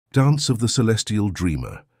Dance of the Celestial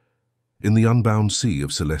Dreamer. In the unbound sea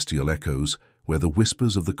of celestial echoes, where the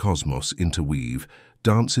whispers of the cosmos interweave,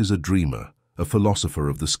 dances a dreamer, a philosopher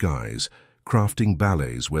of the skies, crafting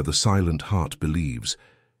ballets where the silent heart believes.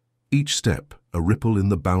 Each step, a ripple in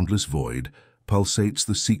the boundless void, pulsates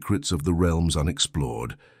the secrets of the realms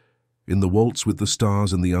unexplored. In the waltz with the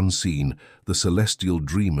stars and the unseen, the celestial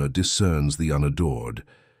dreamer discerns the unadored.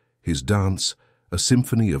 His dance, a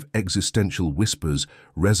symphony of existential whispers,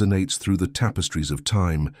 resonates through the tapestries of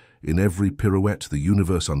time. In every pirouette the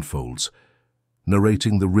universe unfolds,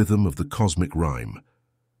 narrating the rhythm of the cosmic rhyme.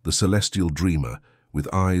 The celestial dreamer,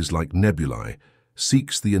 with eyes like nebulae,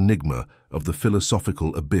 seeks the enigma of the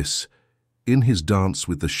philosophical abyss. In his dance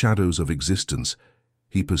with the shadows of existence,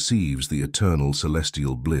 he perceives the eternal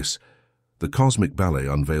celestial bliss. The cosmic ballet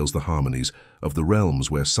unveils the harmonies of the realms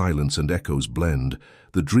where silence and echoes blend.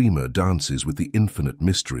 The dreamer dances with the infinite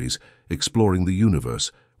mysteries, exploring the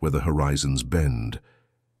universe where the horizons bend.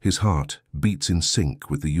 His heart beats in sync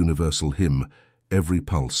with the universal hymn, every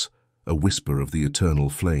pulse a whisper of the eternal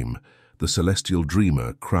flame. The celestial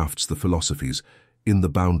dreamer crafts the philosophies. In the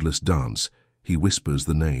boundless dance, he whispers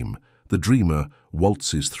the name. The dreamer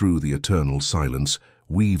waltzes through the eternal silence,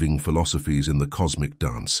 weaving philosophies in the cosmic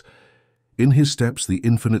dance. In his steps the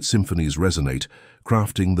infinite symphonies resonate,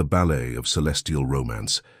 crafting the ballet of celestial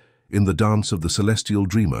romance. In the dance of the celestial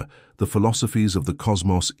dreamer, the philosophies of the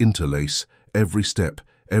cosmos interlace. Every step,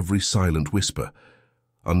 every silent whisper,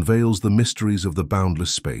 unveils the mysteries of the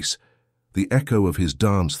boundless space. The echo of his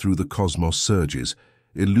dance through the cosmos surges,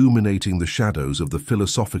 illuminating the shadows of the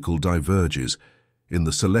philosophical diverges. In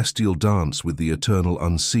the celestial dance with the eternal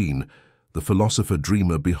unseen, the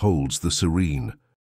philosopher-dreamer beholds the serene.